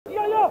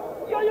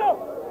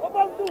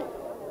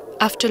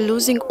After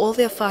losing all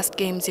their first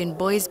games in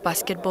boys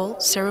basketball,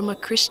 Seroma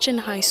Christian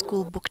High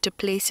School booked a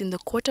place in the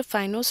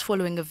quarterfinals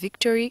following a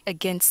victory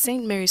against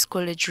St. Mary's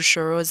College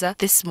Rushorosa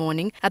this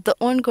morning at the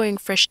ongoing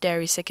Fresh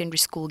Dairy Secondary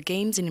School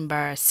games in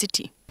Mbarara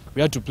City.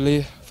 We had to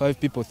play 5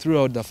 people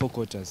throughout the 4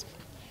 quarters.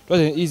 It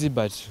wasn't easy,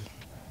 but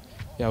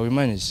yeah, we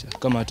managed to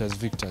come out as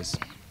victors.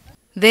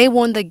 They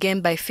won the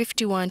game by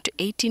 51 to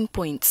 18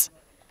 points.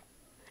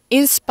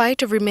 In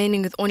spite of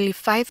remaining with only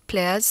 5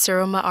 players,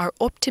 Seroma are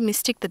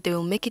optimistic that they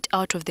will make it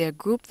out of their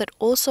group that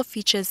also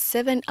features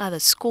 7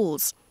 other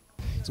schools.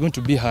 It's going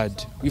to be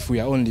hard if we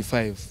are only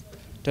 5.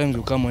 Times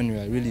will come when we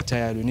are really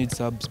tired, we need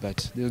subs,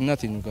 but there's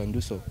nothing we can do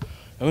so.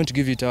 I'm going to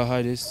give it our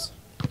hardest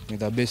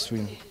with the best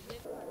win.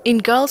 In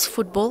girls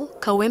football,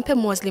 Kawempe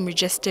Muslim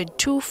registered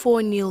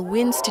 2-4-0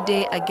 wins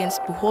today against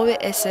Buhowe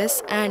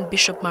SS and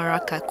Bishop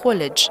Maraka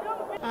College.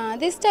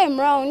 This time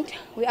round,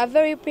 we are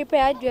very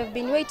prepared. We have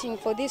been waiting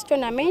for this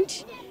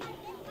tournament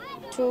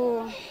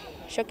to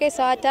showcase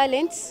our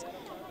talents.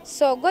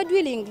 So, God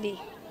willingly,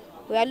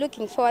 we are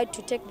looking forward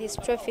to take this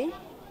trophy,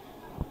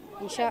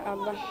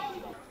 inshallah.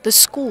 The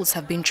schools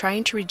have been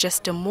trying to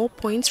register more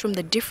points from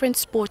the different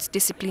sports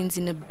disciplines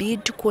in a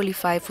bid to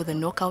qualify for the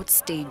knockout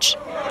stage.